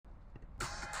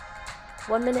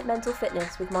1 Minute Mental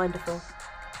Fitness with Mindful.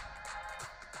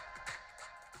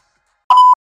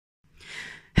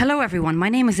 Hello everyone, my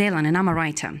name is Elan and I'm a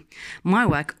writer. My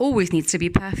work always needs to be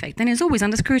perfect and is always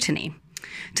under scrutiny.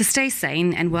 To stay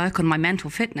sane and work on my mental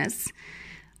fitness,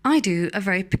 I do a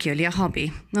very peculiar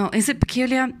hobby. Now, is it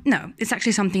peculiar? No, it's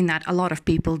actually something that a lot of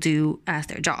people do as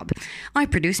their job. I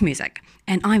produce music,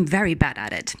 and I'm very bad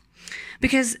at it.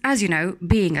 Because, as you know,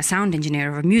 being a sound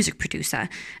engineer or a music producer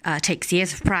takes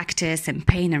years of practice and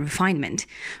pain and refinement.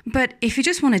 But if you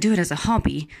just want to do it as a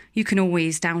hobby, you can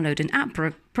always download an app or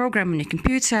a program on your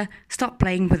computer, start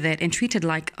playing with it, and treat it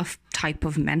like a type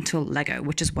of mental Lego,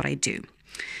 which is what I do.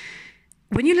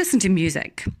 When you listen to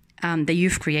music that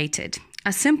you've created,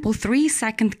 a simple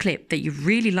 3-second clip that you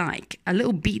really like, a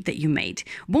little beat that you made,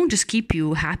 won't just keep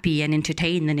you happy and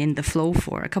entertained and in the flow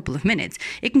for a couple of minutes.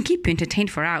 It can keep you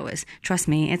entertained for hours. Trust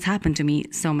me, it's happened to me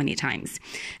so many times.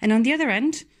 And on the other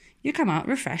end, you come out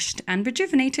refreshed and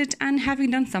rejuvenated and having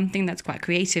done something that's quite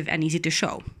creative and easy to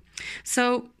show.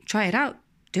 So try it out.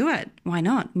 Do it. Why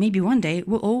not? Maybe one day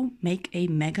we'll all make a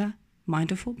mega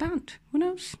mindful band. Who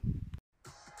knows?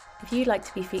 If you'd like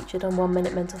to be featured on 1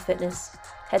 Minute Mental Fitness,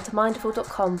 head to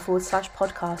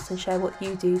mindful.com/podcast and share what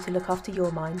you do to look after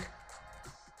your mind.